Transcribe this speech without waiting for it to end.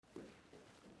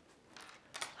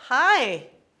Hi,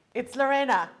 it's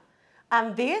Lorena,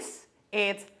 and this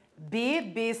is Be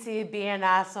Busy Being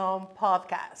Awesome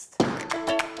podcast.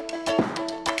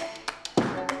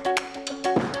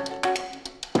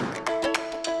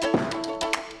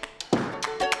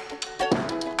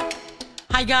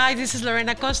 Hi, guys, this is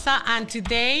Lorena Costa, and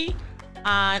today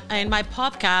in my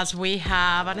podcast we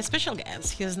have a special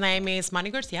guest. His name is Manny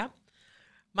Garcia.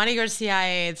 Manny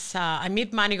Garcia is, I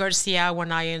met Manny Garcia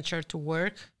when I entered to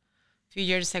work a few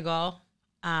years ago,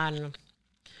 and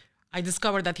I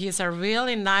discovered that he's a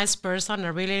really nice person,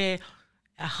 a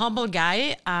humble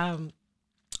guy, a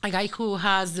guy who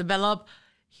has developed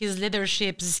his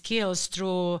leadership skills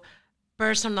through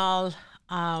personal,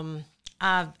 um,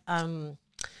 uh, um,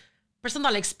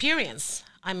 personal experience.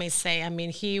 I may say. I mean,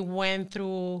 he went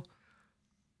through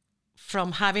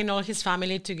from having all his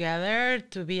family together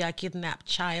to be a kidnapped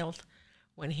child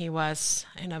when he was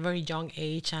in a very young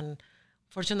age, and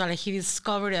fortunately, he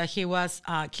discovered that he was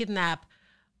kidnapped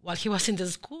while he was in the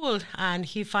school, and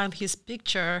he found his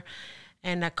picture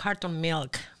in a carton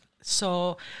milk.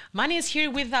 So Manny is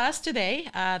here with us today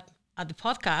at the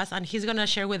podcast, and he's going to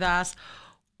share with us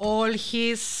all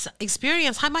his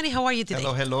experience. Hi, Manny. How are you today?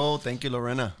 Hello. Thank you,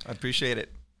 Lorena. I appreciate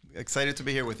it. Excited to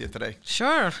be here with you today.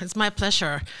 Sure, it's my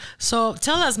pleasure. So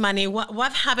tell us, Manny,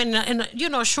 what happened? And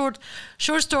short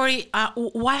story.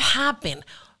 What happened?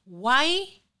 Why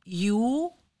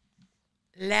you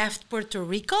left Puerto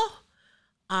Rico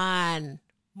and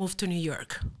moved to New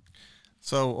York?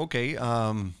 So, okay,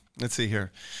 let's see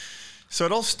here. So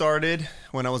it all started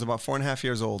when I was about 4.5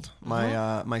 years old.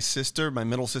 My sister, my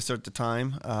middle sister at the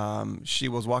time, she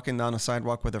was walking down a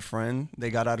sidewalk with a friend. They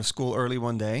got out of school early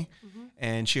one day,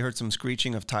 and she heard some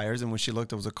screeching of tires. And when she looked,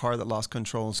 there was a car that lost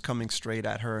control and was coming straight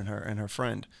at her and her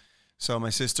friend. So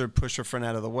my sister pushed her friend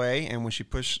out of the way, and when she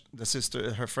pushed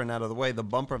her friend out of the way, the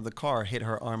bumper of the car hit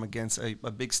her arm against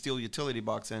a big steel utility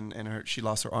box, and she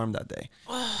lost her arm that day.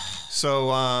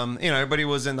 So everybody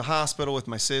was in the hospital with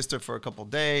my sister for a couple of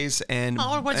days, and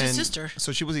how old was your sister?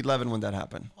 So she was 11 when that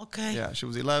happened. Okay. Yeah, she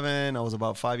was 11. I was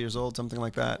about 5 years old, something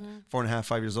like that, 4.5,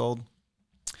 5 years old,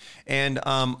 and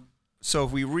so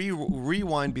if we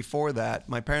rewind before that,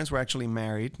 my parents were actually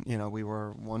married. We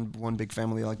were one big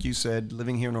family, like you said,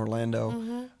 living here in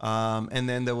Orlando. And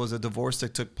then there was a divorce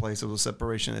that took place. It was a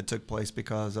separation that took place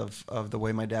because of the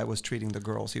way my dad was treating the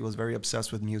girls. He was very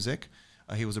obsessed with music.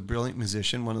 He was a brilliant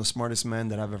musician, one of the smartest men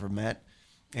that I've ever met.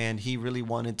 And he really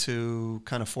wanted to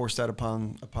kind of force that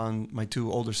upon my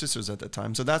two older sisters at the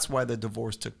time. So that's why the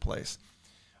divorce took place.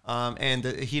 And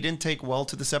he didn't take well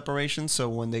to the separation. So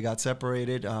when they got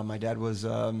separated, my dad was,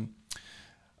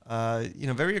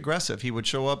 very aggressive. He would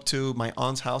show up to my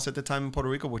aunt's house at the time in Puerto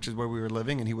Rico, which is where we were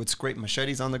living, and he would scrape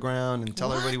machetes on the ground and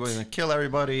tell everybody we're going to kill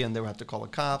everybody, and they would have to call the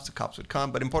cops. The cops would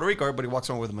come. But in Puerto Rico, everybody walks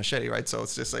around with a machete, right? So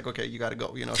it's just like, okay, you got to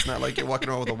go. It's not like you're walking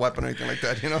around with a weapon or anything like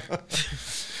that,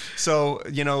 So,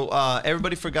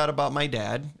 everybody forgot about my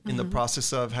dad in the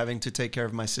process of having to take care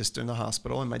of my sister in the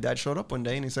hospital. And my dad showed up one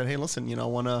day and he said, hey, listen, I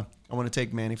want to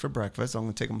take Manny for breakfast. I'm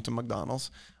going to take him to McDonald's.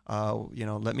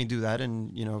 Let me do that.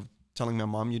 And, telling my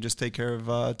mom, you just take care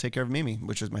of Mimi,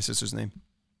 which is my sister's name.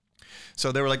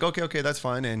 So they were like, okay, that's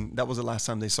fine. And that was the last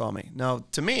time they saw me. Now,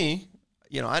 to me,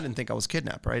 I didn't think I was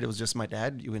kidnapped, right? It was just my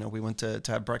dad. We went to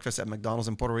have breakfast at McDonald's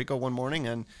in Puerto Rico one morning.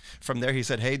 And from there, he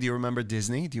said, hey, do you remember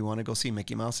Disney? Do you want to go see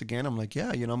Mickey Mouse again? I'm like,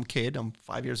 yeah, I'm a kid. I'm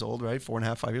 5 years old, right?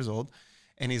 4.5, 5 years old.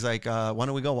 And he's like, why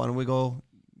don't we go? Why don't we go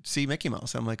see Mickey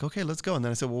Mouse? I'm like, okay, let's go. And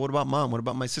then I said, well, what about mom? What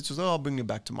about my sisters? Oh, I'll bring you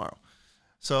back tomorrow.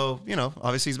 So,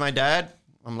 obviously he's my dad.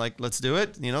 I'm like, let's do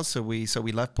it. So we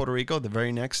left Puerto Rico the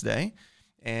very next day.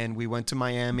 And we went to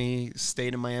Miami,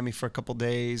 stayed in Miami for a couple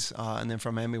days, and then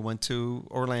from Miami went to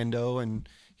Orlando, and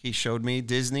he showed me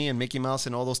Disney and Mickey Mouse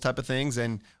and all those type of things.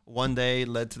 And one day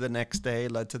led to the next day,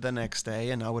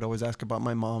 and I would always ask about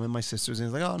my mom and my sisters, and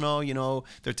he's like, oh, no,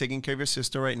 they're taking care of your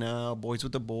sister right now, boys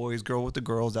with the boys, girl with the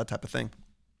girls, that type of thing.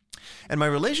 And my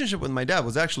relationship with my dad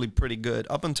was actually pretty good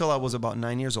up until I was about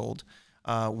 9 years old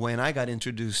when I got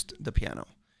introduced to the piano.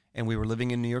 And we were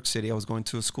living in New York City. I was going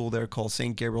to a school there called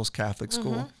St. Gabriel's Catholic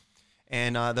School.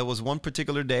 And there was one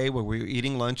particular day where we were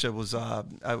eating lunch. It was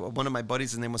one of my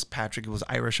buddies, his name was Patrick. He was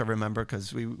Irish, I remember,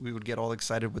 because we would get all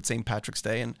excited with St. Patrick's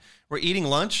Day. And we're eating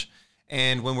lunch.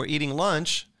 And when we're eating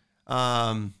lunch,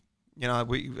 I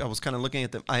was kind of looking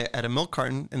at a milk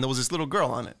carton, and there was this little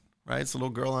girl on it, right? This little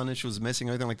girl on it. She was missing,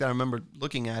 everything like that. I remember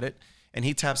looking at it. And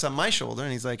he taps on my shoulder,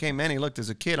 and he's like, hey, Manny, look, there's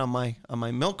a kid on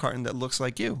my milk carton that looks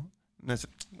like you. And I said,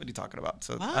 what are you talking about?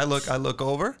 So I look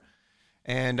over,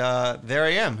 and there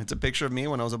I am. It's a picture of me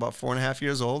when I was about 4.5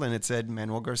 years old, and it said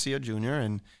Manuel Garcia Jr.,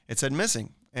 and it said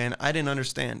missing. And I didn't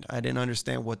understand. I didn't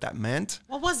understand what that meant.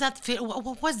 What was that feel?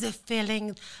 What was the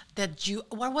feeling that you?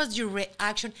 What was your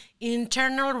reaction?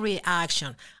 Internal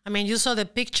reaction. I mean, you saw the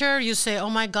picture. You say, "Oh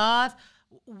my God!"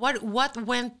 What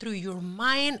went through your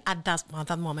mind at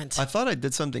that moment? I thought I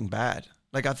did something bad.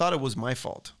 Like, I thought it was my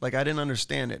fault. Like, I didn't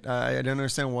understand it. I didn't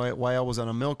understand why I was on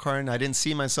a milk carton. I didn't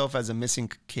see myself as a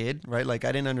missing kid, right? Like,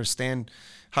 I didn't understand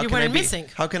how can I be missing?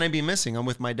 How can I be missing? I'm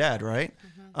with my dad, right?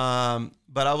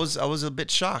 But I was a bit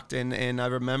shocked, and I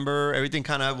remember everything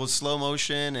kind of was slow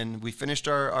motion, and we finished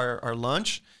our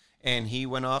lunch, and he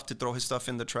went off to throw his stuff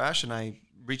in the trash, and I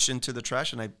reached into the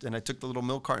trash, and I took the little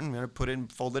milk carton, and I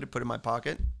folded it, put it in my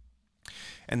pocket.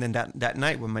 And then that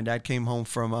night when my dad came home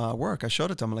from work, I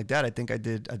showed it to him. I'm like, Dad, I think I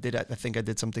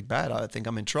did something bad. I think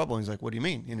I'm in trouble. And he's like, what do you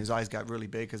mean? And his eyes got really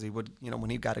big because he would, when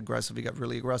he got aggressive, he got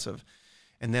really aggressive.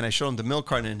 And then I showed him the milk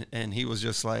carton, and he was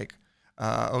just like,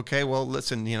 okay, well,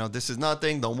 listen, this is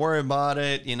nothing. Don't worry about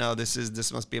it.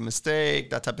 This must be a mistake,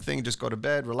 that type of thing. Just go to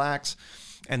bed, relax.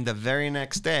 And the very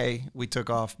next day, we took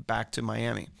off back to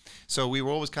Miami. So we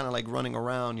were always kind of like running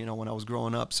around, when I was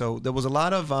growing up. So there was a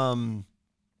lot of...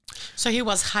 So he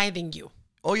was hiding you.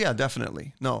 Oh, yeah,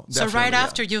 definitely. No, definitely. So right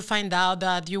after you find out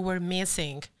that you were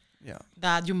missing,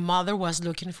 that your mother was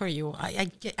looking for you, I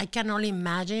can only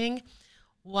imagine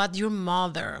what your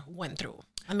mother went through.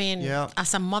 I mean,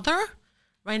 as a mother,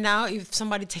 right now, if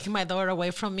somebody taking my daughter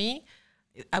away from me,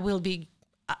 I will be,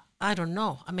 I don't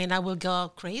know. I mean, I will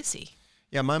go crazy.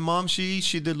 Yeah, my mom, she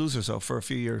did lose herself for a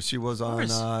few years. She was on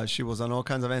all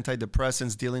kinds of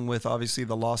antidepressants, dealing with obviously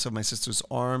the loss of my sister's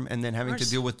arm, and then having to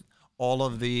deal with all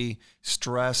of the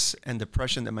stress and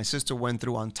depression that my sister went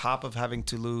through, on top of having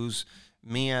to lose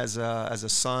me as a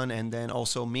son, and then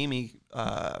also Mimi,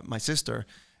 my sister.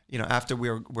 After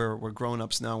we're grown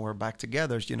ups now, we're back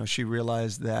together. She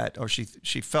realized that, or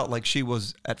she felt like she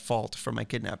was at fault for my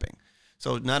kidnapping.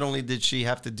 So not only did she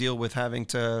have to deal with having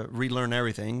to relearn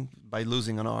everything by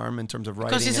losing an arm in terms of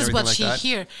writing, because this is what she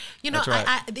hears. That's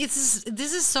right. This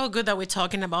is so good that we're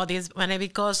talking about this,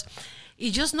 because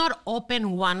it just not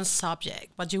open one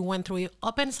subject. What you went through, it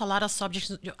opens a lot of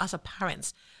subjects as a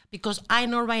parents. Because I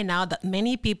know right now that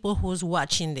many people who's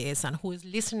watching this and who is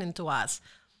listening to us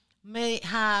may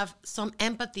have some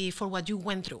empathy for what you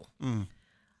went through.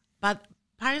 But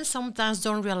parents sometimes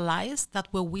don't realize that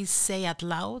what we say out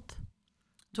loud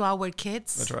to our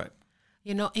kids. That's right.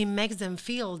 It makes them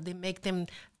feel, they make them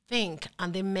think,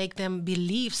 and they make them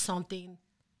believe something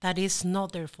that is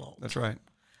not their fault. That's right.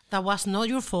 That was not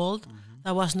your fault.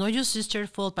 That was not your sister's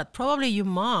fault, but probably your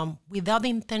mom, without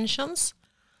intentions,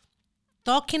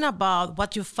 talking about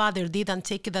what your father did and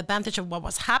taking advantage of what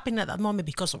was happening at that moment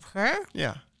because of her.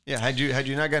 Yeah. Yeah, had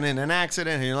you not gotten in an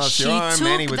accident and you lost your arm,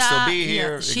 Manny would still be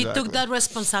here. Yeah, she took that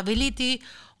responsibility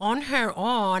on her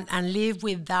own and live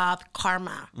with that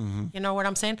karma. You know what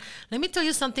I'm saying? Let me tell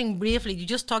you something briefly. You're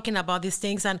just talking about these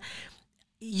things, and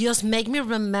you just make me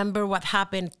remember what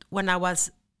happened when I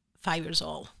was 5 years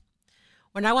old.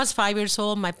 When I was 5 years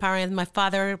old, my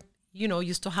father,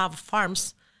 used to have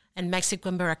farms in Mexico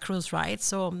and Veracruz, right?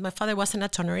 So my father was an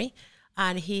attorney,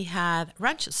 and he had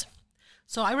ranches.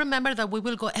 So I remember that we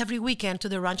will go every weekend to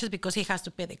the ranches because he has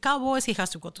to pay the cowboys, he has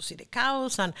to go to see the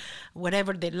cows and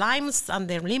whatever, the limes and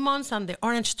the lemons and the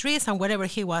orange trees and whatever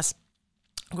he was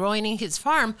growing in his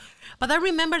farm. But I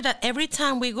remember that every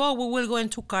time we will go in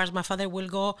two cars. My father will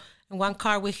go in one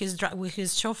car with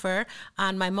his chauffeur,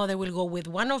 and my mother will go with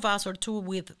one of us or two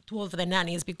with two of the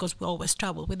nannies, because we always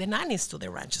travel with the nannies to the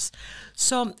ranches.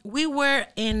 So we were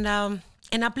in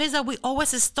a place that we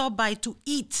always stop by to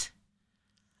eat,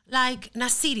 like in a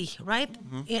city, right?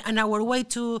 And our way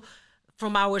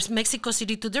from our Mexico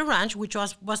City to the ranch, which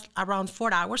was around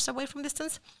 4 hours away from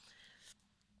distance.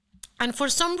 And for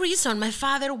some reason, my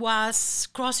father was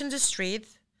crossing the street,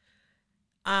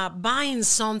 buying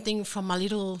something from a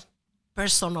little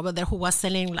person over there who was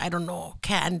selling, I don't know,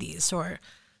 candies or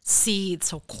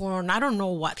seeds or corn. I don't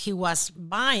know what he was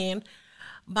buying.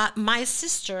 But my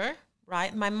sister,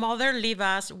 right, my mother left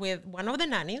us with one of the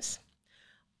nannies.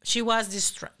 She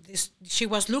was she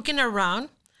was looking around.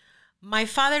 My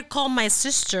father called my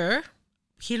sister.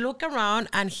 He looked around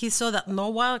and he saw that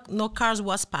no cars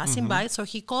was passing by. So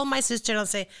he called my sister and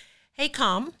said, "Hey,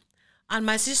 come." And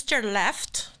my sister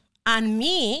left, and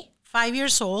me, 5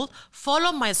 years old,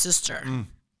 followed my sister.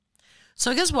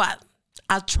 So guess what?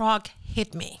 A truck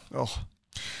hit me. Oh.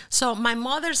 So my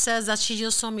mother says that she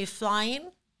just saw me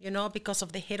flying, because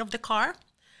of the hit of the car,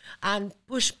 and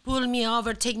pull me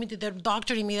over, take me to the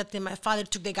doctor immediately. My father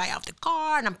took the guy out of the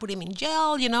car and put him in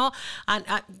jail, and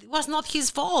it was not his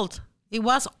fault. It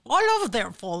was all of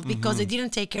their fault because they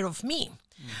didn't take care of me.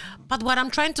 But what I'm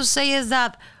trying to say is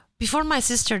that before my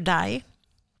sister died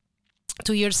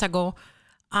 2 years ago,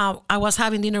 I was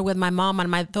having dinner with my mom and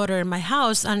my daughter in my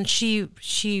house, and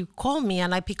she called me,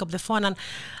 and I pick up the phone,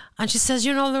 and she says,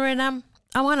 Lorena,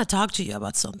 I want to talk to you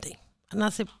about something. And I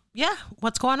said, yeah,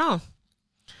 what's going on?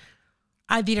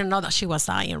 I didn't know that she was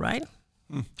dying, right?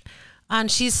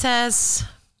 And she says,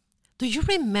 do you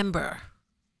remember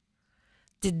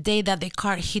the day that the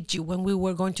car hit you when we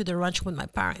were going to the ranch with my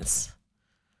parents?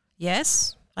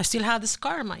 Yes, I still have the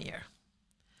scar in my ear.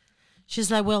 She's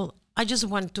like, well, I just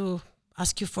want to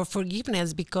ask you for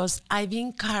forgiveness because I've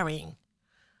been carrying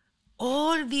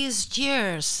all these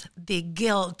years the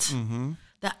guilt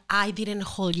that I didn't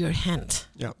hold your hand.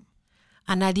 Yep.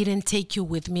 And I didn't take you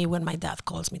with me when my dad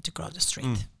calls me to cross the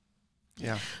street.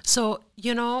 Yeah. So,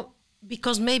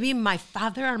 because maybe my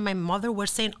father and my mother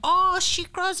were saying, oh, she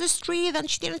crossed the street and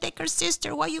she didn't take her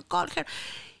sister. Why you called her?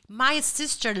 My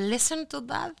sister listened to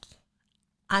that,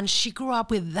 and she grew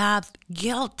up with that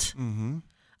guilt. And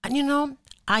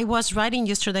I was writing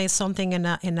yesterday something in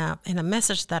a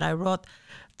message that I wrote,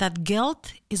 that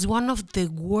guilt is one of the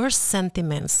worst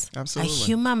sentiments Absolutely. a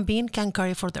human being can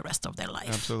carry for the rest of their life.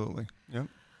 Absolutely. Yep.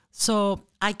 So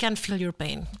I can feel your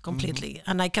pain completely,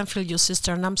 and I can feel your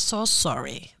sister, and I'm so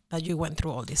sorry that you went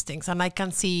through all these things, and I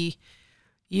can see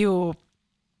you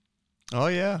Oh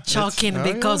yeah. choking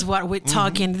because what we're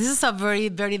talking, this is a very,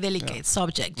 very delicate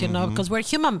subject, because we're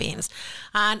human beings,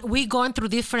 and we're going through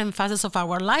different phases of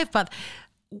our life, but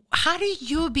how did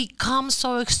you become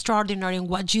so extraordinary in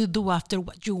what you do after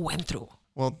what you went through?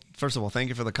 Well, first of all, thank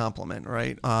you for the compliment,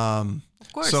 right?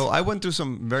 Of course. So I went through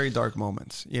some very dark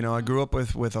moments. I grew up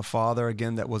with a father,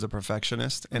 again, that was a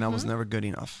perfectionist, and I was never good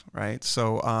enough, right?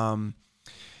 So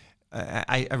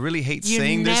I really hate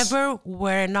saying this. You never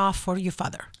were enough for your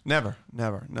father. Never,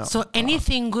 no. So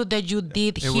anything good that you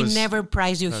did, he never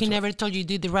prized you. He never told you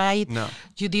did right. No.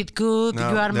 You did good.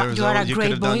 No, you are a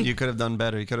great boy. You could have done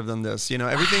better. You could have done this.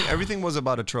 Everything was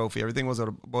about a trophy. Everything was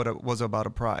about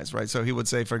a prize, right? So he would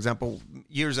say, for example,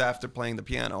 years after playing the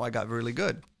piano, I got really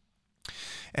good.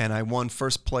 And I won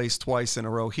first place twice in a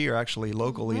row here, actually,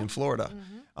 locally in Florida.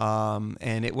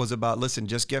 And it was about, listen,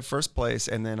 just get first place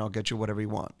and then I'll get you whatever you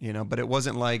want, but it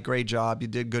wasn't like, great job, you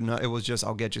did good enough. It was just,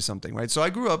 I'll get you something, right? So I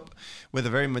grew up with a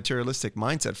very materialistic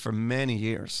mindset for many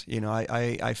years.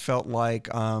 I felt like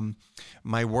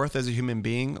my worth as a human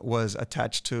being was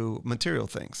attached to material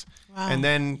things. Wow. And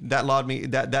then that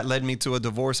led me to a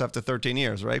divorce after 13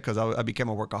 years, right? Because I became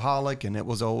a workaholic, and it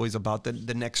was always about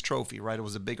the next trophy, right? It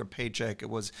was a bigger paycheck. It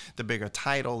was the bigger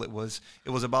title. It was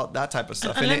about that type of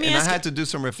stuff. And I had to do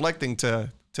some reflecting to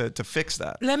fix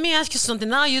that. Let me ask you something.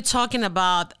 Now you're talking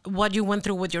about what you went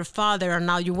through with your father, and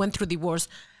now you went through divorce.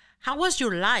 How was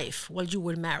your life while you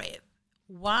were married?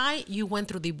 Why you went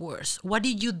through divorce? What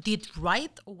did you did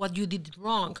right or what you did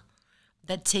wrong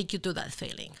that take you to that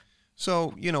feeling?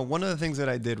 So, one of the things that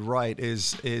I did right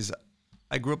is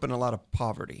I grew up in a lot of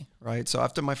poverty, right? So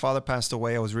after my father passed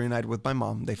away, I was reunited with my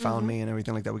mom. They found me and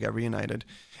everything like that. We got reunited.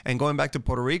 And going back to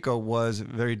Puerto Rico was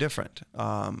very different.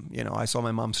 I saw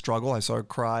my mom struggle. I saw her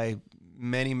cry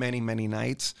many, many, many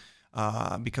nights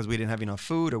because we didn't have enough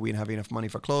food or we didn't have enough money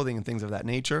for clothing and things of that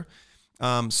nature.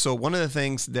 So one of the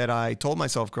things that I told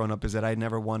myself growing up is that I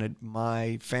never wanted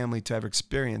my family to ever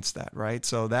experience that, right?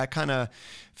 So that kind of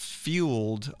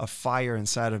fueled a fire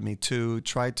inside of me to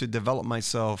try to develop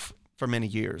myself for many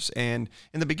years. And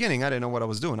in the beginning, I didn't know what I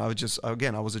was doing. I was just a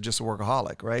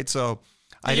workaholic, right? So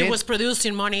you was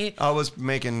producing money. I was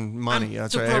making money.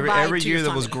 That's right. Every year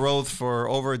there was growth for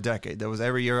over a decade. There was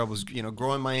every year I was,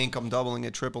 growing my income, doubling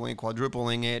it, tripling,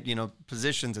 quadrupling it,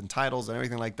 positions and titles and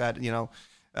everything like that,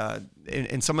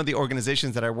 in some of the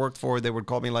organizations that I worked for, they would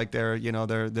call me like their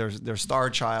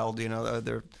star child,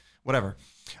 their whatever.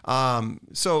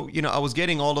 So, I was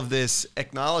getting all of this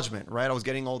acknowledgement, right? I was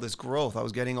getting all this growth. I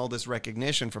was getting all this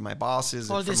recognition from my bosses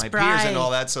and from my peers and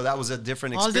all that. So that was a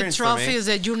different experience for me. All the trophies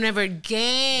that you never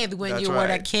get when you were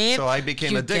a kid. So I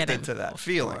became addicted to that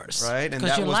feeling, right? And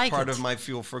that was part of my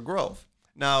fuel for growth.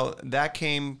 Now, that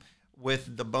came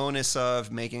with the bonus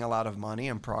of making a lot of money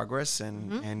and progress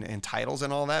and titles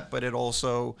and all that, but it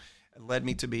also led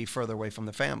me to be further away from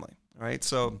the family, right?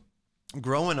 So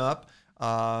growing up,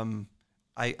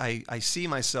 I see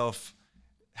myself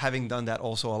having done that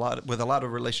also a lot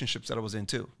of relationships that I was in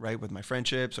too, right? With my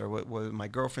friendships or with my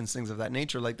girlfriends, things of that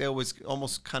nature. Like they always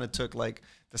almost kind of took like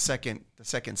the second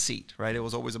seat, right? It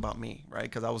was always about me, right?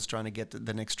 Because I was trying to get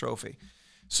the next trophy.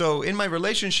 So in my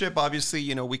relationship,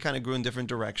 obviously, we kind of grew in different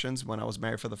directions when I was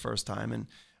married for the first time. And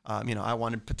I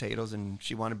wanted potatoes and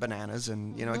she wanted bananas.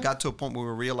 And, it got to a point where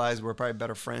we realized we were probably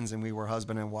better friends than we were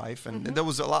husband and wife. And there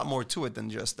was a lot more to it than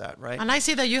just that, right? And I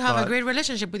see that you have a great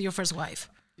relationship with your first wife.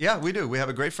 Yeah, we do. We have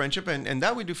a great friendship, and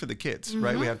that we do for the kids,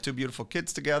 right? We have two beautiful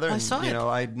kids together, and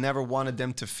I never wanted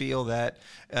them to feel that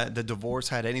the divorce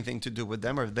had anything to do with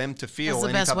them, or them to feel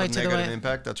any type of negative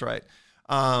impact. That's right.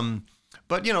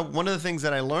 But one of the things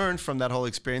that I learned from that whole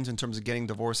experience in terms of getting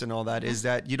divorced and all that is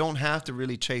that you don't have to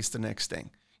really chase the next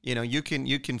thing. You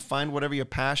can find whatever your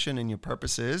passion and your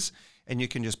purpose is, and you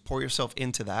can just pour yourself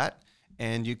into that,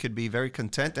 and you could be very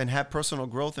content and have personal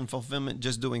growth and fulfillment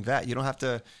just doing that. You don't have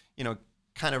to,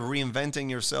 kind of reinventing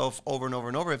yourself over and over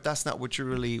and over if that's not what you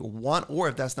really want, or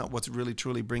if that's not what's really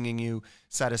truly bringing you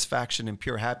satisfaction and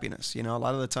pure happiness. A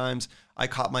lot of the times I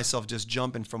caught myself just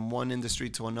jumping from one industry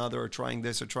to another, or trying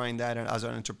this or trying that, and as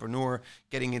an entrepreneur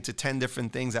getting into 10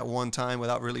 different things at one time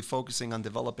without really focusing on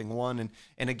developing one.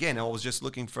 And again, I was just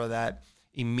looking for that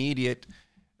immediate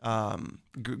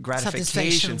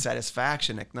gratification,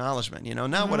 satisfaction, acknowledgement.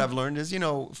 Now what I've learned is,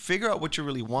 figure out what you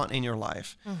really want in your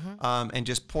life, and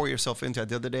just pour yourself into it.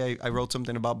 The other day, I wrote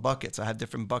something about buckets. I have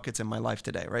different buckets in my life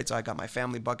today, right? So I got my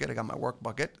family bucket, I got my work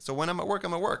bucket. So when I'm at work,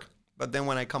 I'm at work. But then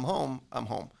when I come home, I'm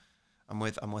home. I'm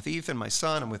with Ethan, my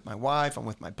son. I'm with my wife. I'm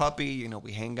with my puppy.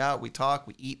 We hang out, we talk,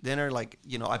 we eat dinner.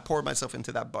 I pour myself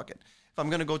into that bucket. If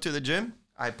I'm gonna go to the gym,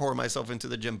 I pour myself into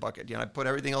the gym bucket. I put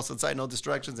everything else inside, no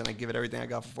distractions, and I give it everything I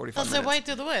got for 45 minutes. That's the way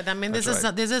to do it. I mean, this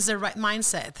is the right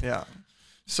mindset. Yeah.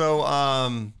 So,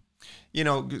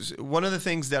 one of the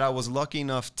things that I was lucky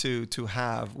enough to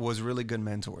have was really good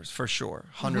mentors, for sure,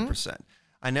 100%.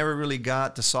 I never really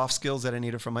got the soft skills that I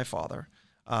needed from my father.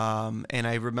 And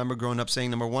I remember growing up saying,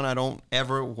 number one, I don't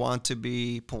ever want to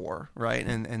be poor, right?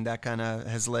 And that kind of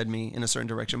has led me in a certain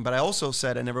direction. But I also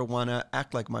said I never want to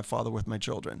act like my father with my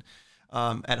children.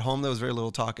 At home, there was very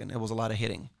little talking. It was a lot of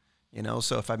hitting,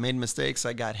 So if I made mistakes,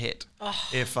 I got hit. Oh.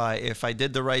 If I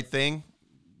did the right thing,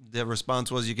 the response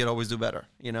was, you could always do better,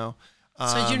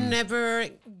 So you never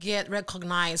get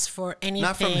recognized for anything?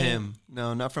 Not from him.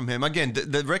 No, not from him. Again,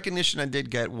 the recognition I did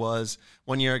get was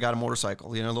one year I got a motorcycle,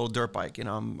 a little dirt bike.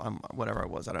 I'm whatever I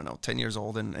was, I don't know, 10 years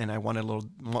old, and I wanted a little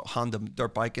Honda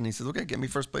dirt bike. And he said, okay, get me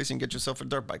first place and get yourself a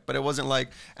dirt bike. But it wasn't like,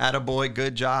 attaboy,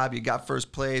 good job, you got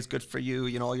first place, good for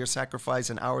you, all your sacrifice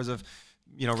and hours of,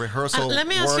 rehearsal. Let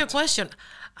me ask you a question.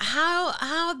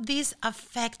 How this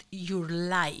affect your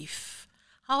life?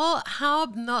 How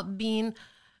not being...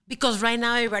 Because right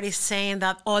now everybody's saying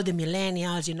that all the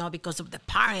millennials, because of the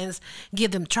parents,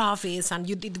 give them trophies and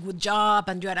you did a good job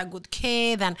and you are a good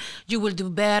kid and you will do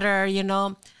better,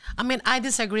 I mean, I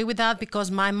disagree with that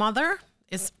because my mother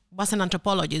was an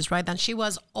anthropologist, right? And she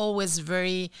was always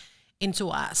very into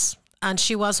us. And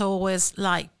she was always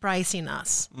prizing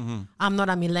us. Mm-hmm. I'm not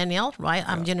a millennial, right?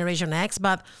 I'm Generation X,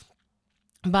 but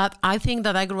I think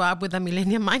that I grew up with a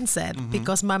millennial mindset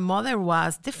because my mother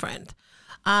was different.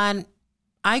 And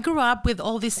I grew up with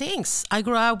all these things. I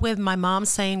grew up with my mom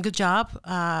saying, good job.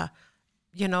 I'm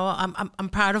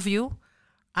proud of you.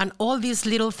 And all these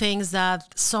little things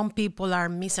that some people are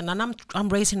missing. And I'm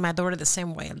raising my daughter the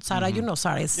same way. Sarah,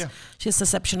 Sarah she's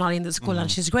exceptional in the school and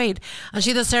she's great. And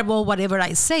she deserves whatever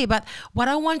I say. But what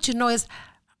I want to know is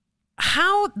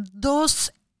how those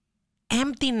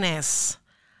emptiness,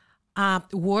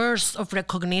 words of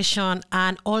recognition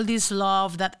and all this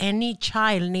love that any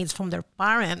child needs from their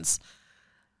parents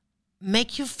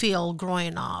make you feel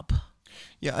growing up?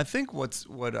 Yeah, I think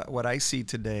what I see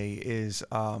today is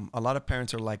a lot of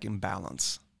parents are lacking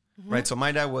balance, right? So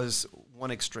my dad was one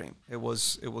extreme. It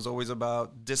was always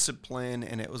about discipline,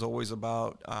 and it was always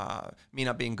about me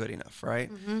not being good enough, right?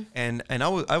 And I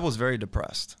was very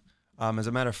depressed. As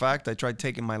a matter of fact, I tried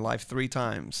taking my life 3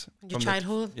 times. Your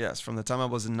childhood? Yes, from the time I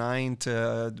was 9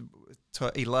 to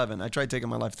 11. I tried taking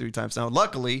my life 3 times. Now,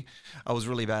 luckily, I was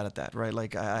really bad at that,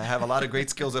 right? I have a lot of great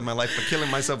skills in my life, but killing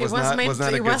myself was not a good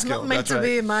skill. It was not meant to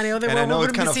be, Manny. And I know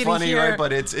it's kind of funny, right?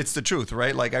 But it's the truth,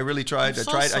 right? I really tried. I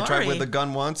tried with a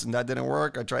gun once, and that didn't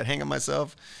work. I tried hanging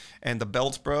myself, and the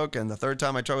belts broke. And the 3rd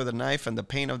time I tried with a knife, and the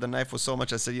pain of the knife was so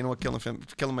much, I said, you know what,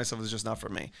 killing myself is just not for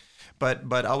me.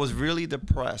 But I was really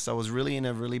depressed. I was really in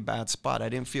a really bad spot. I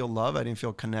didn't feel love. I didn't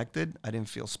feel connected. I didn't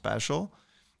feel special.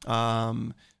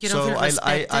 I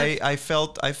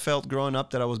felt growing up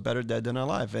that I was better dead than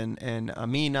alive. And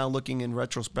me now looking in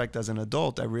retrospect as an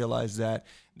adult, I realized that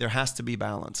there has to be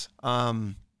balance.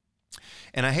 And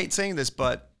I hate saying this,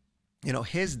 but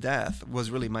his death was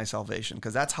really my salvation,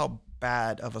 because that's how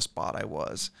bad of a spot I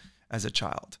was as a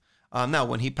child. Now,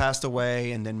 when he passed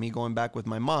away, and then me going back with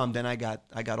my mom, then I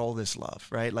got all this love,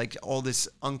 right? Like all this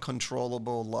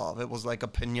uncontrollable love. It was like a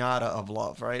piñata of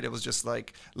love, right? It was just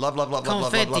like love, love, love, love,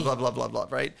 love, love, love, love, love, love,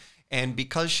 love, right? And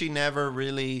because she never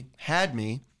really had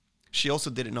me, she also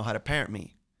didn't know how to parent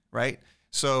me, right?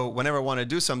 So whenever I want to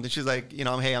do something, she's like,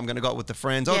 hey, I'm going to go out with the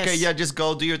friends. Yes. Okay, yeah, just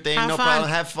go do your thing. No problem.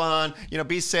 Have fun.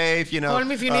 Be safe. Call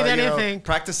me if you need anything.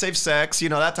 Practice safe sex,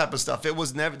 that type of stuff. There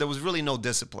was really no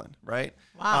discipline, right?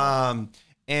 Wow.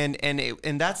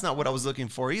 And that's not what I was looking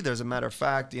for either. As a matter of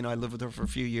fact, I lived with her for a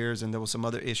few years, and there was some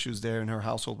other issues there in her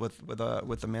household with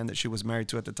the man that she was married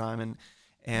to at the time.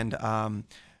 And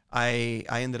I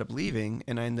ended up leaving,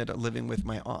 and I ended up living with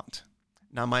my aunt.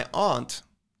 Now, my aunt,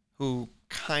 who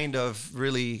kind of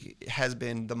really has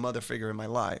been the mother figure in my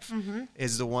life,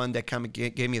 is the one that kind of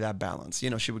gave me that balance.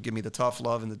 She would give me the tough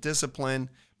love and the discipline,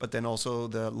 but then also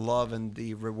the love and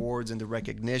the rewards and the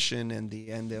recognition and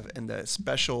the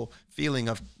special feeling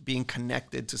of being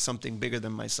connected to something bigger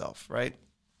than myself, right?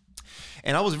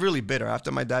 And I was really bitter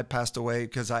after my dad passed away,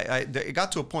 because it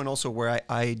got to a point also where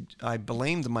I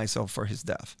blamed myself for his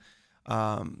death.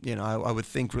 I would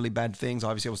think really bad things.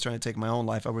 Obviously, I was trying to take my own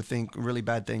life. I would think really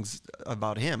bad things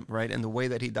about him, right? And the way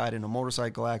that he died in a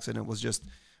motorcycle accident was just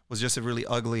a really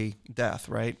ugly death,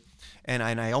 right? And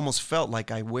I almost felt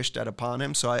like I wished that upon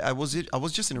him. So I was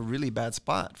just in a really bad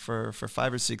spot for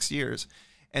 5 or 6 years.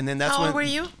 And then that's How old were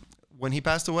you? When he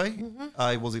passed away?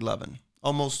 I was 11,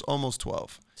 almost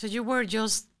 12. So you were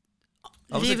just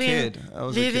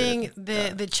leaving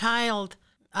the child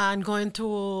and going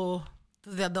to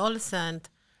the adolescent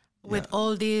with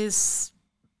all this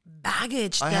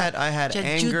baggage. I had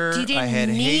anger, I had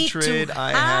hatred,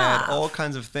 I had all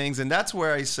kinds of things. And that's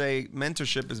where I say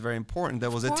mentorship is very important.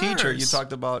 There was a teacher, you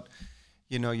talked about,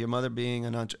 your mother being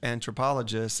an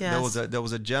anthropologist. Yes. There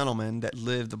was a gentleman that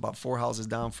lived about 4 houses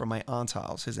down from my aunt's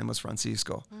house. His name was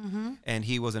Francisco. And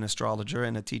he was an astrologer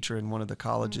and a teacher in one of the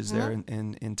colleges there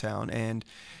in town. And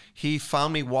he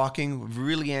found me walking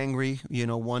really angry,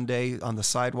 one day on the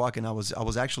sidewalk, and I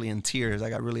was actually in tears. I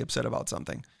got really upset about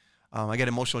something. I get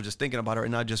emotional just thinking about it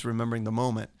and not just remembering the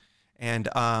moment. And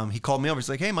he called me over. He's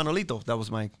like, "Hey, Manolito," that was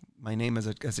my name as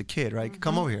a kid, right?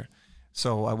 Come over here.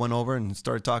 So I went over and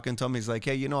started talking to him. He's like,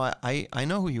 "Hey, I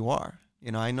know who you are.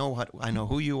 I know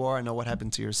who you are. I know what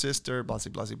happened to your sister. Blasey,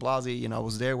 blasey, blasey. I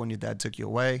was there when your dad took you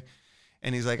away."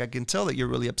 And he's like, "I can tell that you're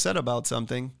really upset about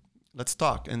something. Let's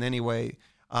talk." And anyway,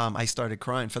 I started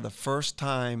crying for the first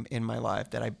time in my life.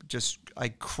 That I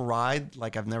cried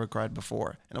like I've never cried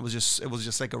before, and it was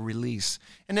just like a release.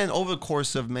 And then over the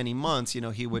course of many months,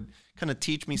 he would kind of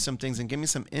teach me some things and give me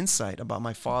some insight about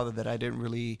my father that I didn't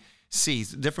really see,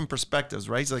 different perspectives.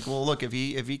 Right? He's like, "Well, look, if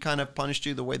he kind of punished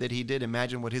you the way that he did,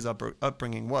 imagine what his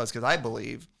upbringing was." Because I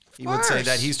believe he would say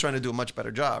that he's trying to do a much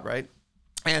better job, right?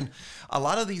 And a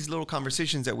lot of these little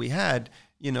conversations that we had,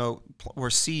 were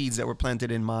seeds that were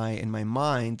planted in my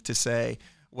mind to say,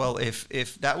 well,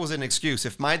 if that was an excuse,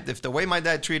 if the way my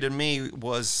dad treated me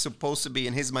was supposed to be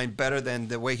in his mind better than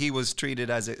the way he was treated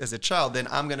as a child, then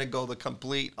I'm gonna go the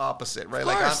complete opposite, right?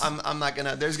 Like I'm not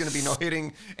gonna. There's gonna be no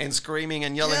hitting and screaming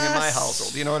and yelling in my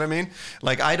household. You know what I mean?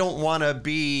 Like I don't want to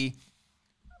be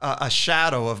a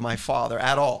shadow of my father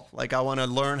at all. Like I want to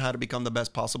learn how to become the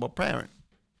best possible parent.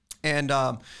 And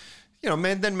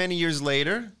then many years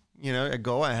later,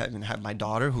 I had my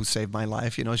daughter who saved my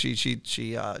life.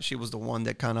 She was the one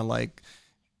that kind of like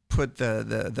put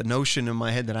the notion in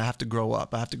my head that I have to grow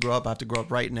up. I have to grow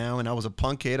up right now. And I was a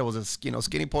punk kid. I was a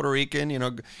skinny Puerto Rican.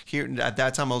 Here at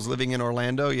that time I was living in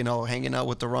Orlando. Hanging out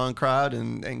with the wrong crowd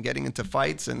and getting into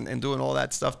fights and doing all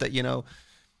that stuff that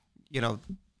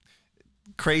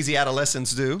crazy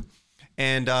adolescents do.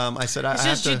 And I said, it's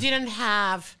just you didn't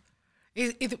have.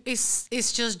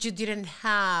 It's just you didn't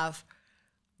have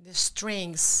the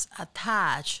strings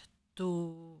attached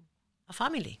to a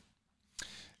family.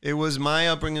 It was, my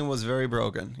upbringing was very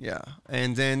broken, yeah.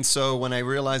 And then so when I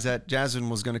realized that Jasmine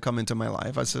was going to come into my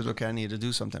life, I said, okay, I need to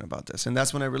do something about this. And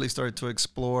that's when I really started to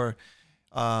explore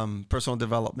personal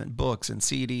development, books and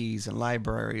CDs and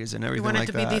libraries and everything like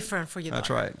that. You wanted to be different for your daughter. That's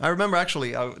right. I remember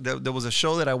actually, there was a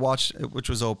show that I watched, which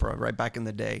was Oprah, right, back in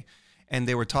the day. And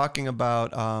they were talking about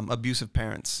abusive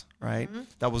parents, right? Mm-hmm.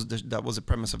 That was the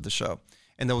premise of the show.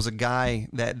 And there was a guy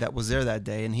that was there that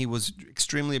day, and he was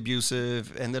extremely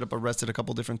abusive. Ended up arrested a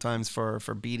couple different times for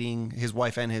beating his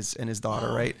wife and his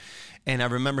daughter, right? And I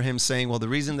remember him saying, "Well, the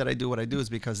reason that I do what I do is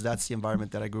because that's the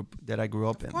environment that I grew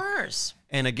up in." Of course.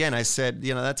 And again, I said,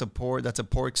 that's a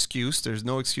poor excuse. There's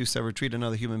no excuse to ever treat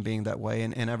another human being that way.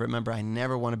 And I remember I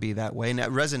never want to be that way, and that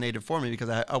resonated for me because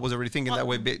I was already thinking that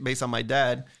way based on my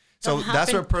dad So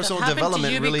that's where personal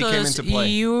development really came into play.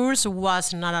 Yours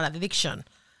was not an addiction.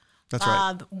 That's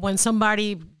right. When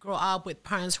somebody grow up with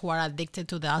parents who are addicted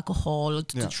to the alcohol or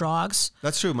to the drugs,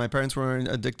 that's true. My parents weren't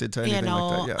addicted to anything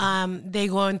like that. Yeah. They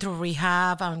going through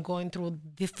rehab and going through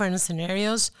different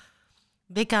scenarios.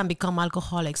 They can become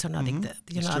alcoholics or addicted,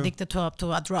 addicted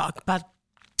to a drug. But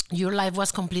your life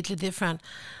was completely different.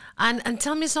 And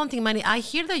tell me something, Manny. I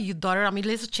hear that your daughter,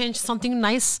 let's change something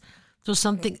nice to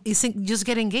something, just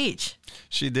get engaged.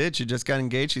 She did. She just got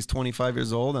engaged. She's 25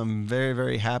 years old. I'm very,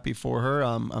 very happy for her.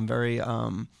 I'm very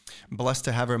blessed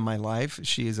to have her in my life.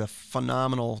 She is a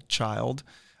phenomenal child.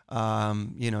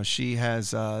 She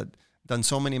has done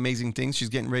so many amazing things. She's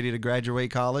getting ready to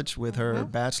graduate college with her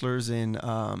bachelor's in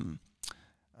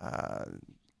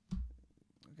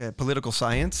political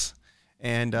science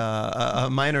and a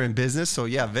minor in business. So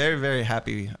yeah, very, very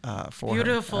happy for her.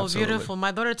 Beautiful.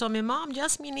 My daughter told me, Mom,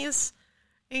 Jasmine is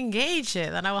engaged.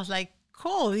 And I was like,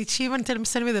 cool. She even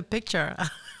sent me the picture.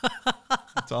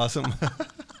 That's awesome.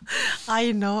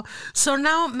 I know. So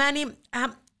now, Manny,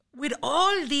 with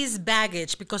all this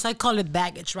baggage, because I call it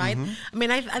baggage, right?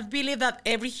 I believe that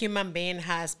every human being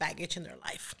has baggage in their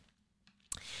life.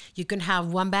 You can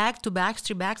have 1 bag, 2 bags,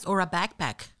 3 bags, or a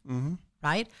backpack,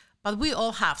 right? But we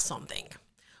all have something.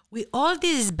 With all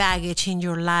this baggage in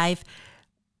your life,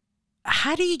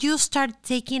 how do you start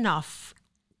taking off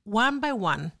one by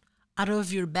one out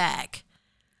of your bag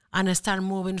and start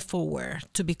moving forward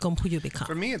to become who you become?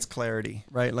 For me, it's clarity,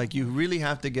 right? Like you really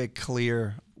have to get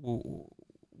clear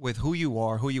with who you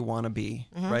are, who you want to be,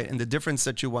 right? And the difference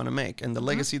that you want to make and the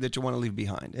legacy that you want to leave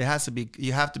behind. You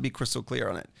have to be crystal clear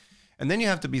on it. And then you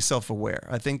have to be self-aware.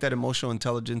 I think that emotional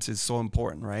intelligence is so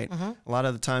important, right? A lot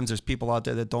of the times there's people out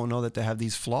there that don't know that they have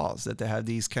these flaws, that they have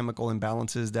these chemical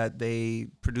imbalances that they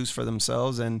produce for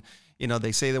themselves. And,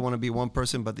 they say they want to be one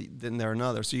person, but then they're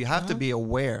another. So you have to be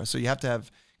aware. So you have to have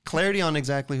clarity on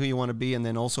exactly who you want to be, and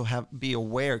then also be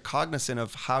aware, cognizant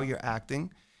of how you're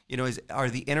acting. Are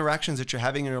the interactions that you're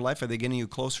having in your life, are they getting you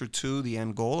closer to the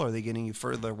end goal? Or are they getting you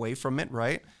further away from it,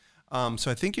 right? So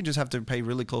I think you just have to pay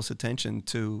really close attention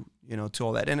to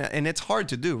all that. And it's hard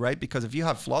to do, right? Because if you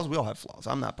have flaws, we all have flaws.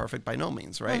 I'm not perfect by no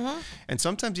means, right? And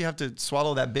sometimes you have to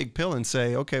swallow that big pill and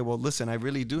say, okay, well, listen, I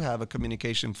really do have a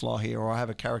communication flaw here, or I have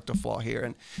a character flaw here.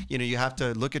 And, you have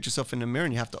to look at yourself in the mirror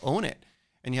and you have to own it.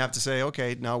 And you have to say,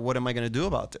 okay, now what am I going to do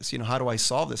about this? How do I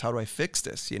solve this? How do I fix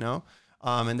this?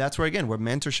 And that's where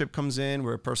mentorship comes in,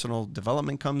 where personal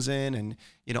development comes in, and,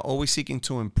 always seeking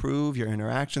to improve your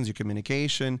interactions, your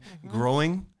communication,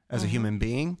 growing as a human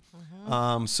being.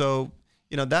 So,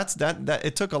 that's that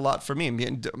it took a lot for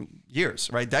me, years,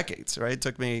 right? Decades, right? It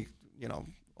took me,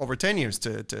 over 10 years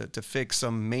to fix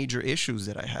some major issues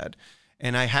that I had.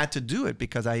 And I had to do it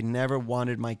because I never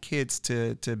wanted my kids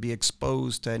to be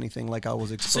exposed to anything like I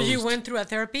was exposed. So you went through a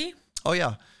therapy? Oh,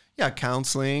 yeah. Yeah,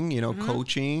 counseling,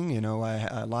 coaching,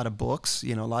 a lot of books,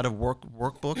 a lot of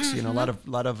workbooks, a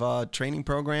lot of training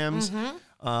programs,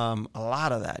 a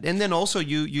lot of that. And then also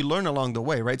you learn along the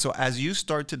way, right? So as you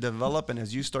start to develop and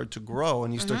as you start to grow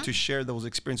and you start to share those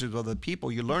experiences with other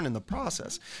people, you learn in the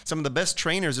process. Some of the best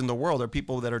trainers in the world are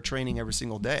people that are training every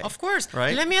single day. Of course.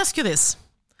 Right? Let me ask you this.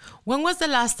 When was the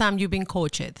last time you've been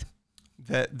coached?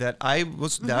 That I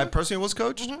personally was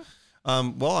coached?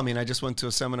 I just went to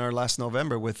a seminar last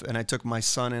November and I took my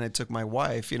son and I took my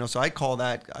wife, so I call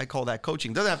that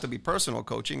coaching. It doesn't have to be personal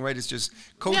coaching, right? It's just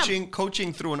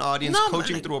coaching through an audience,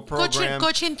 coaching through a program.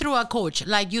 Coaching through a coach.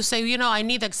 Like you say, I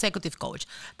need executive coach,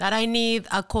 that I need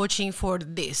a coaching for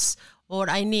this, or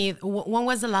when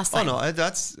was the last time? Oh,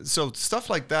 no, so stuff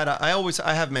like that.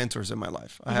 I have mentors in my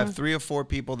life. I have 3 or 4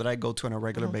 people that I go to on a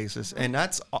regular basis, and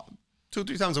that's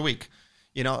 2-3 times a week.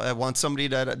 I want somebody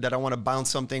that I want to bounce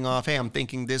something off. Hey, I'm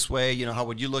thinking this way. How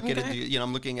would you look at it?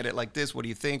 I'm looking at it like this. What do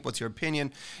you think? What's your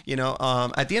opinion?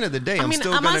 At the end of the day, I'm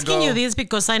still going to go. I'm asking you this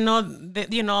because I know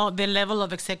the level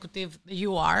of executive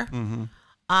you are. And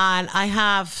I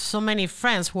have so many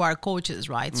friends who are coaches,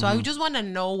 right? So I just want to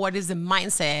know what is the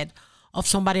mindset of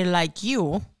somebody like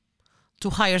you to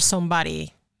hire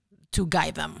somebody to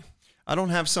guide them. I don't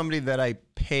have somebody that I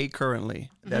pay currently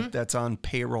that's on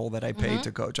payroll that I pay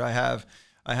to coach. I have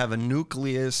a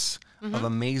nucleus of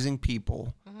amazing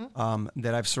people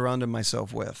that I've surrounded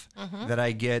myself with that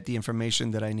I get the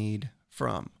information that I need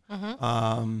from.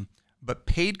 But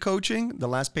paid coaching, the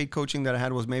last paid coaching that I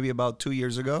had was maybe about 2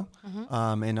 years ago.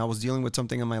 And I was dealing with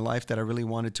something in my life that I really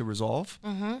wanted to resolve.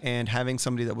 And having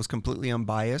somebody that was completely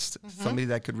unbiased, somebody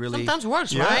that could really... Sometimes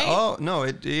works, right? Oh, no.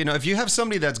 If you have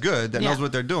somebody that's good, that knows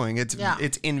what they're doing,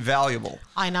 it's invaluable.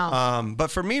 I know. But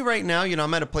for me right now,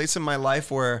 I'm at a place in my life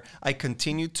where I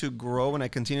continue to grow and I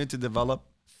continue to develop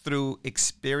through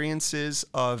experiences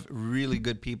of really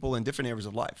good people in different areas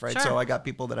of life, right? Sure. So I got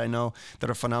people that I know that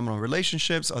are phenomenal in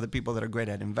relationships, other people that are great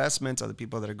at investments, other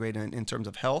people that are great in terms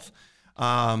of health.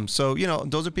 So,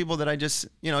 those are people that I just,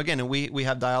 again, and we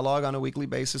have dialogue on a weekly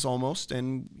basis almost.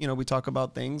 And, we talk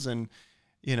about things and,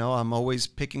 I'm always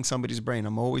picking somebody's brain.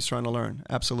 I'm always trying to learn.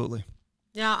 Absolutely.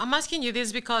 Yeah, I'm asking you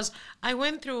this because I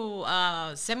went through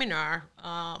a seminar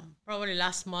probably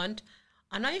last month,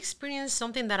 and I experienced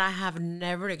something that I have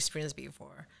never experienced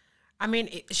before. I mean,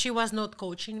 she was not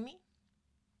coaching me,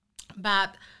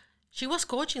 but she was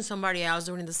coaching somebody else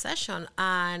during the session.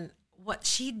 And what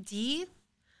she did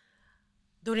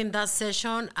during that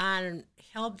session and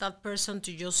help that person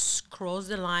to just cross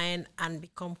the line and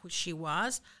become who she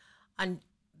was and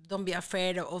don't be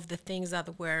afraid of the things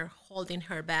that were holding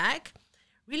her back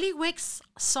really wakes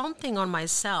something on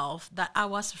myself that I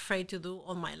was afraid to do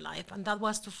all my life, and that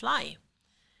was to fly.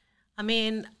 I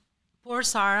mean, poor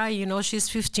Sarah, she's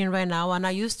 15 right now, and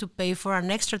I used to pay for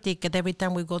an extra ticket every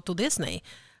time we go to Disney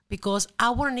because I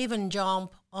wouldn't even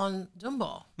jump on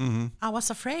Dumbo. Mm-hmm. I was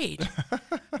afraid,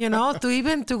 to go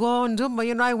on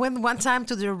Dumbo. I went one time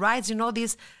to the rides,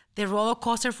 the roller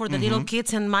coaster for the little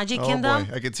kids in Magic Kingdom. Oh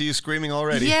boy, I can see you screaming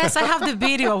already. Yes, I have the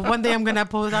video. One day I'm going to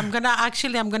post. I'm going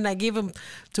to give him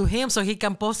to him so he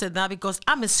can post it now because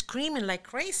I'm screaming like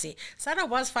crazy. Sarah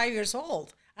was 5 years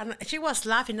old and she was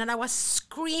laughing and I was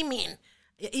screaming.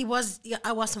 I was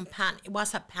in panic. It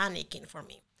was a panicking for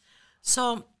me.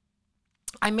 So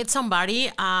I met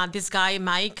somebody, this guy,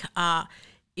 Mike,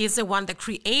 is the one that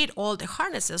create all the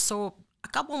harnesses. So a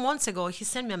couple months ago, he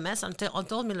sent me a message and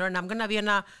told me, Lauren, I'm going to be in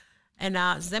a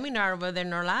seminar over there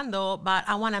in Orlando, but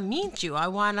I want to meet you. I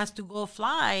want us to go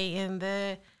fly in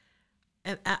the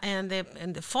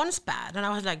fun spot. And I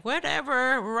was like,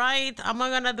 whatever, right? I'm not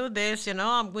going to do this,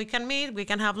 we can meet, we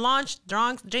can have lunch,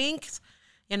 drinks,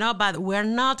 but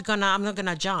I'm not going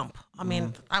to jump. I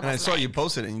mean, I saw you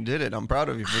posted it and you did it. I'm proud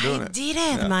of you for doing it. I did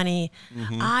it, Manny.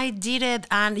 Mm-hmm. I did it.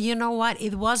 And you know what?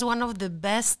 It was one of the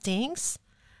best things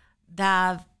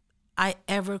that I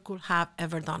could have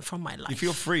ever done for my life. You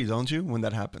feel free, don't you, when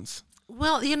that happens?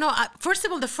 Well, first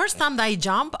of all, the first time that I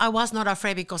jumped, I was not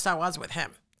afraid because I was with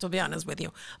him, to be honest with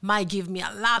you. Mike gave me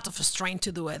a lot of strength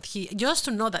to do it. Just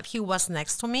to know that he was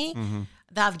next to me,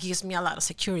 that gives me a lot of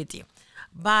security.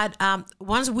 But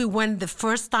once we went the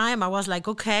first time, I was like,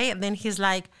 okay. And then he's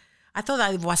like, I thought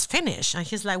I was finished. And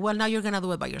he's like, well, now you're going to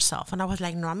do it by yourself. And I was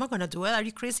like, no, I'm not going to do it. Are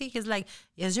you crazy? He's like,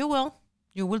 yes, you will.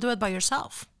 You will do it by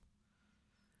yourself.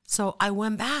 So I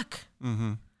went back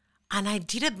and I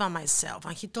did it by myself.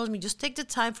 And he told me, just take the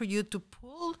time for you to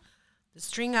pull the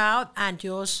string out and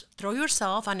just throw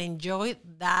yourself and enjoy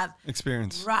that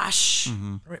experience rush.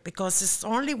 Because it's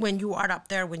only when you are up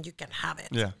there when you can have it.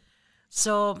 Yeah.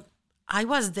 So I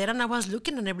was there and I was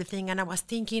looking at everything and I was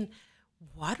thinking,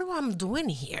 what am I doing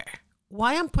here?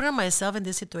 Why I'm putting myself in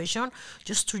this situation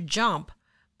just to jump?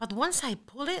 But once I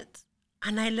pull it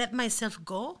and I let myself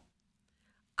go,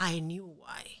 I knew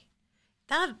why.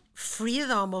 That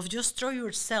freedom of just throw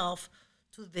yourself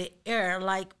to the air,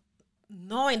 like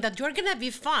knowing that you're going to be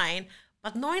fine,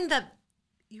 but knowing that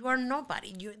you are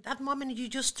nobody. In that moment, you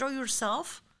just throw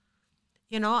yourself,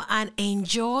 and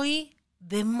enjoy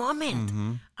the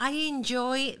moment. I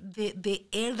enjoy the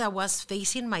air that was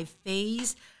facing my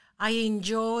face. I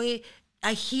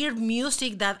hear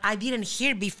music that I didn't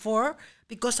hear before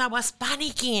because I was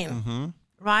panicking.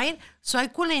 Right? So I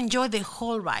couldn't enjoy the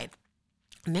whole ride.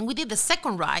 And then we did the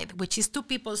second ride, which is two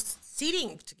people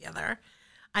sitting together.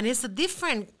 And it's a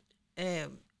different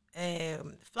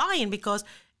flying because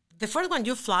the first one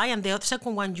you fly and the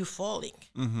second one you're falling.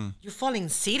 You're falling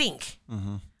sitting.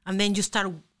 And then you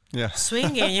start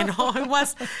swinging,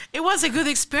 It was a good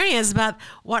experience. But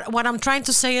what I'm trying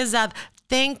to say is that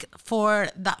thank for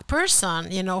that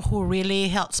person, who really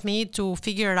helps me to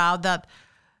figure out that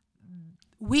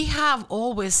we have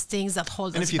always things that hold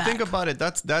us back. And if you think about it,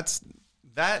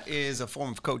 that is a form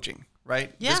of coaching,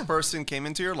 right? Yeah. This person came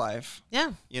into your life,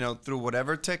 through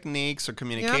whatever techniques or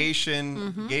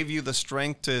communication, gave you the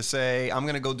strength to say, I'm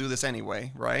going to go do this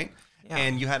anyway, right? Yeah.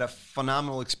 And you had a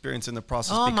phenomenal experience in the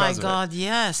process because of it. Oh my God,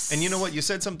 yes. And you know what? You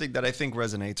said something that I think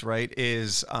resonates, right?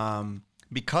 Is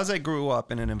because I grew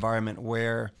up in an environment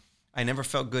where I never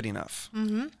felt good enough.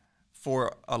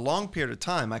 For a long period of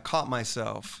time, I caught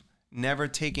myself never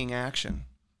taking action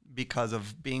because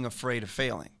of being afraid of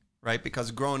failing, right?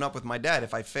 Because growing up with my dad,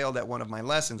 if I failed at one of my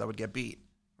lessons, I would get beat,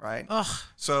 right? Ugh.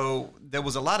 So there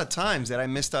was a lot of times that I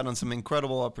missed out on some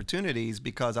incredible opportunities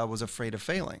because I was afraid of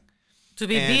failing. To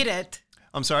be beaten.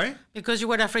 I'm sorry? Because you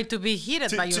were afraid to be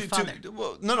heated by your father.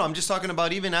 Well, no, I'm just talking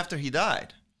about even after he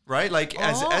died. right? Like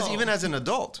as even as an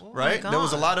adult, right? There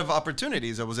was a God. lot of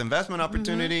opportunities. There was investment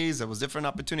opportunities. There was different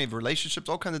opportunity, relationships,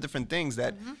 all kinds of different things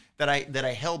that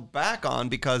I held back on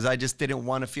because I just didn't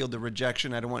want to feel the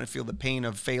rejection. I didn't want to feel the pain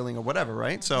of failing or whatever,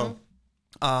 right? So,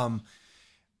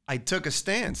 I took a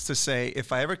stance to say,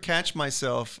 if I ever catch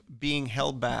myself being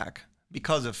held back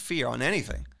because of fear on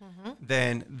anything,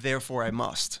 then therefore I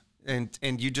must. And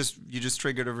you just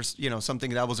triggered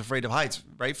something that I was afraid of heights,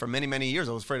 right? For many, many years,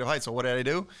 I was afraid of heights. So what did I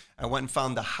do? I went and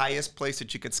found the highest place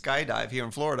that you could skydive here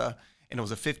in Florida, and it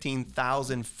was a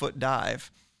 15,000 foot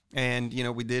dive. And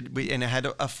and I had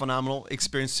a phenomenal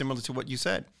experience similar to what you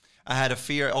said. I had a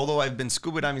fear, although I've been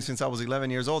scuba diving since I was 11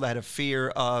 years old. I had a fear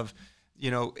of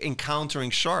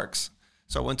encountering sharks.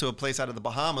 So I went to a place out of the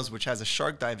Bahamas, which has a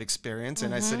shark dive experience.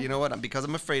 And I said, you know what? Because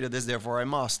I'm afraid of this, therefore I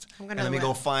must. And let me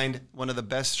go find one of the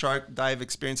best shark dive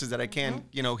experiences that I can,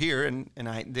 here. And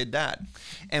I did that.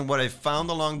 And what I found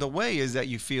along the way is that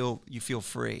you feel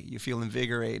free. You feel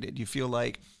invigorated. You feel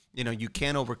like, you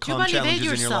can overcome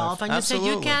challenges in your life. And Absolutely.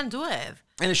 you said you can do it.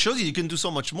 And it shows you can do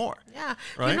so much more. Yeah.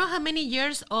 Right? You know how many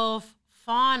years of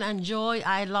fun and joy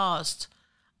I lost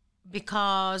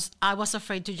because I was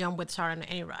afraid to jump with Sarah on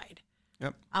any ride.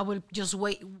 Yep. I would just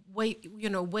wait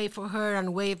for her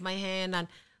and wave my hand and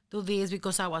do this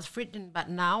because I was frightened. But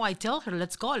now I tell her,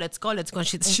 let's go.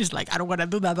 She's like, I don't want to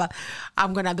do that, but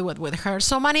I'm going to do it with her.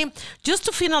 So Manny, just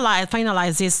to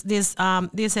finalize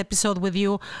this episode with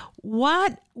you,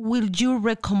 what will you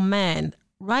recommend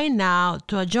right now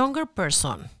to a younger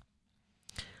person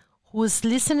who's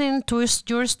listening to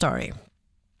your story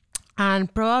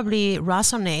and probably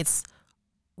resonates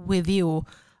with you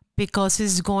because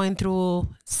he's going through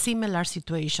similar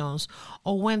situations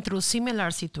or went through similar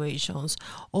situations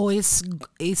or is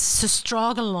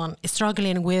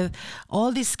struggling with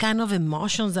all these kind of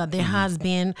emotions that there has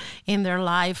been in their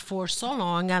life for so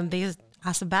long, and they,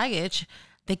 as a baggage,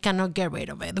 they cannot get rid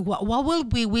of it? What will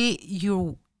be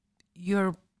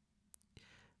your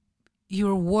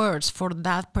words for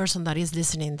that person that is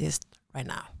listening this right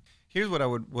now? Here's what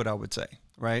I would say,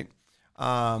 right?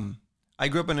 I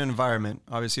grew up in an environment,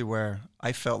 obviously, where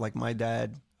I felt like my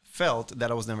dad felt that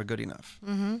I was never good enough,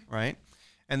 right?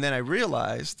 And then I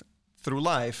realized through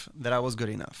life that I was good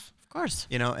enough. Of course.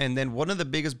 And then one of the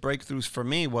biggest breakthroughs for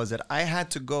me was that I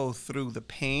had to go through the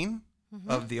pain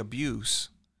of the abuse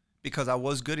because I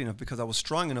was good enough, because I was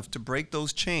strong enough to break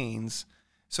those chains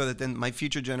so that then my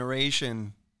future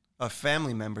generation of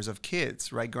family members, of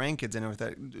kids, right, grandkids and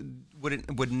everything,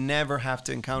 would never have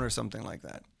to encounter something like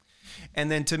that.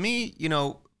 And then to me,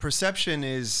 perception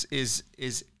is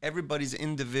everybody's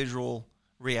individual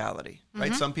reality,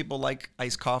 right? Some people like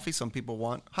iced coffee. Some people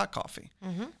want hot coffee.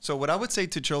 So what I would say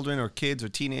to children or kids or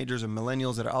teenagers or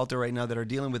millennials that are out there right now that are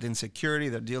dealing with insecurity,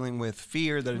 that are dealing with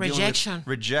fear, that are dealing with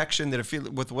rejection, that are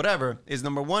feeling with whatever, is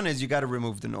number one is you got to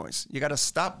remove the noise. You got to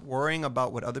stop worrying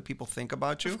about what other people think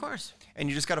about you. Of course. And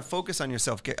you just got to focus on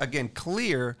yourself. Get, again,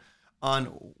 clear on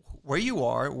where you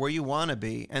are, where you want to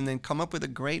be, and then come up with a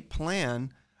great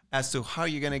plan as to how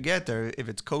you're going to get there. If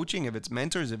it's coaching, if it's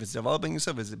mentors, if it's developing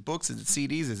yourself, is it books, is it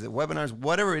CDs, is it webinars,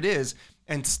 whatever it is,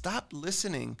 and stop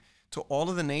listening to all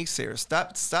of the naysayers.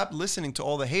 Stop listening to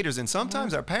all the haters. And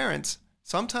sometimes our parents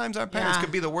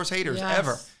could be the worst haters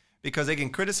ever, because they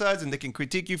can criticize and they can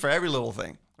critique you for every little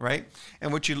thing, right?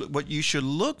 And what you should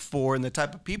look for and the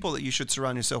type of people that you should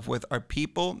surround yourself with are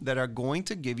people that are going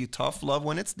to give you tough love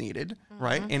when it's needed,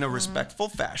 right? In a respectful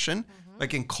fashion. They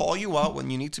can call you out when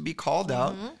you need to be called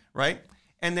out, right?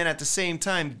 And then at the same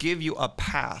time, give you a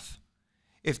path.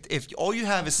 If all you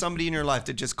have is somebody in your life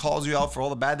that just calls you out for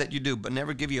all the bad that you do, but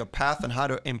never give you a path on how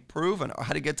to improve and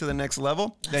how to get to the next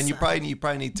level, then you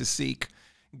probably need to seek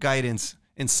guidance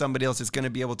in somebody else that's going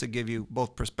to be able to give you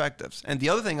both perspectives. And the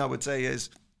other thing I would say is,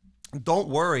 don't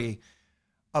worry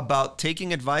about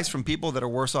taking advice from people that are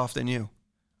worse off than you.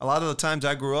 A lot of the times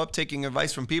I grew up taking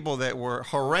advice from people that were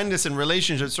horrendous in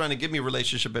relationships trying to give me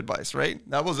relationship advice, right?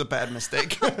 That was a bad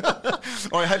mistake.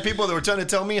 Or I had people that were trying to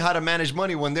tell me how to manage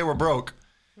money when they were broke,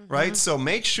 right? So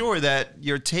make sure that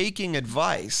you're taking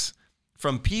advice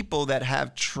from people that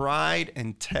have tried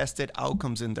and tested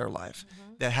outcomes in their life,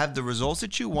 that have the results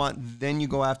that you want. Then you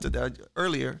go after that.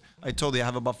 Earlier, I told you I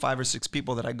have about 5 or 6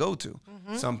 people that I go to.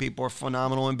 Some people are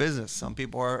phenomenal in business. Some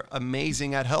people are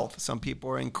amazing at health. Some people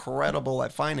are incredible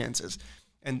at finances.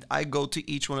 And I go to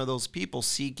each one of those people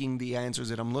seeking the answers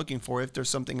that I'm looking for if there's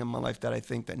something in my life that I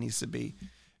think that needs to be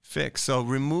fixed. So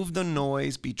remove the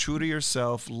noise, be true to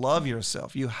yourself, love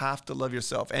yourself. You have to love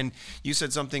yourself. And you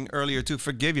said something earlier too,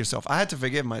 forgive yourself. I had to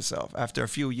forgive myself after a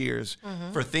few years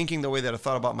for thinking the way that I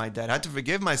thought about my dad. I had to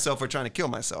forgive myself for trying to kill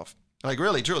myself. Like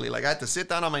really, truly. Like I had to sit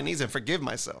down on my knees and forgive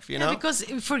myself, you know? Because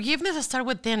forgiveness starts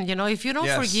within, if you don't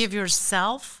Yes. forgive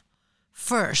yourself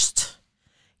first,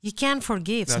 you can't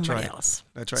forgive That's somebody right. else.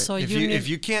 That's right. So If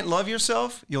you can't love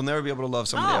yourself, you'll never be able to love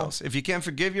somebody No. else. If you can't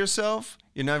forgive yourself,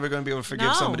 you're never going to be able to forgive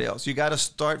No. somebody else. You got to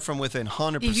start from within,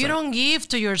 100%. if you don't give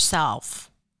to yourself,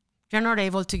 you're not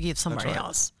able to give somebody right.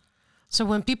 else. So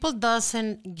when people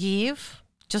doesn't give,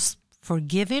 just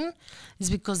forgiving, is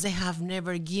because they have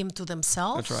never given to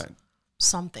themselves. That's right.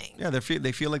 Something. Yeah,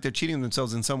 they feel like they're cheating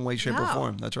themselves in some way, shape, or Yeah.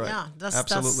 form. That's right. Yeah,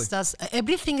 Absolutely. That's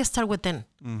everything starts within.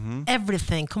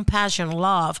 Everything, compassion,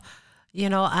 love,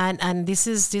 and this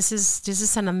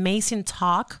is an amazing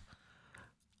talk.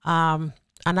 And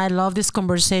I love this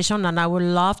conversation, and I would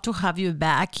love to have you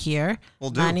back here, Will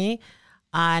do. Manny.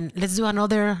 And let's do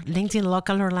another LinkedIn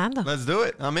Local Orlando. Let's do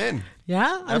it. I'm in.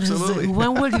 Yeah, Absolutely.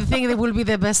 When will you think it will be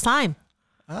the best time?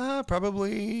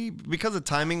 Probably because of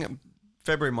timing,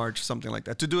 February, March, something like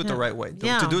that. To do it the right way.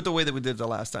 Yeah. To do it the way that we did the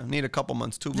last time. Need a couple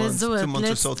months, 2 Let's months, do it. 2 months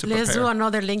or so to Let's prepare. do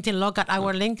another LinkedIn Local.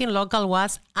 Our LinkedIn Local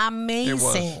was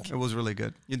amazing. It was really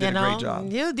good. You did a great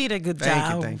job. You did a good Thank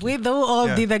you, job. thank you. We do all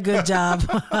Yeah. did a good job.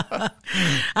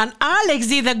 And Alex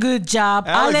did a good job.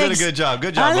 Alex did a good job.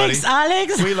 Good job, Alex, buddy.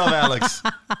 Alex. We love Alex.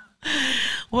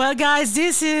 Well, guys,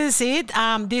 this is it.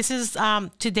 This is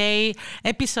today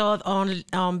episode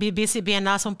on Be Busy, Be an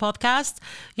Awesome podcast.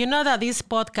 You know that this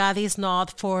podcast is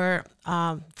not for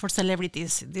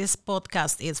celebrities. This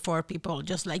podcast is for people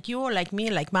just like you or like me,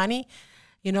 like Manny,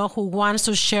 who wants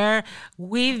to share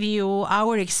with you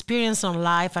our experience on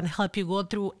life and help you go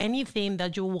through anything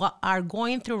that you are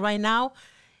going through right now.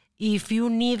 If you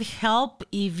need help,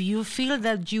 if you feel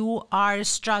that you are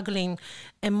struggling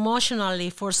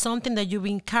emotionally for something that you've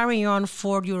been carrying on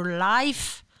for your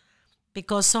life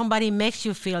because somebody makes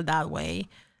you feel that way,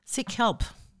 seek help.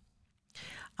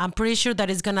 I'm pretty sure that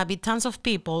it's going to be tons of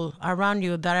people around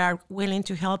you that are willing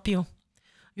to help you.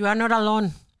 You are not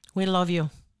alone. We love you.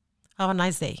 Have a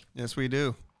nice day. Yes, we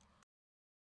do.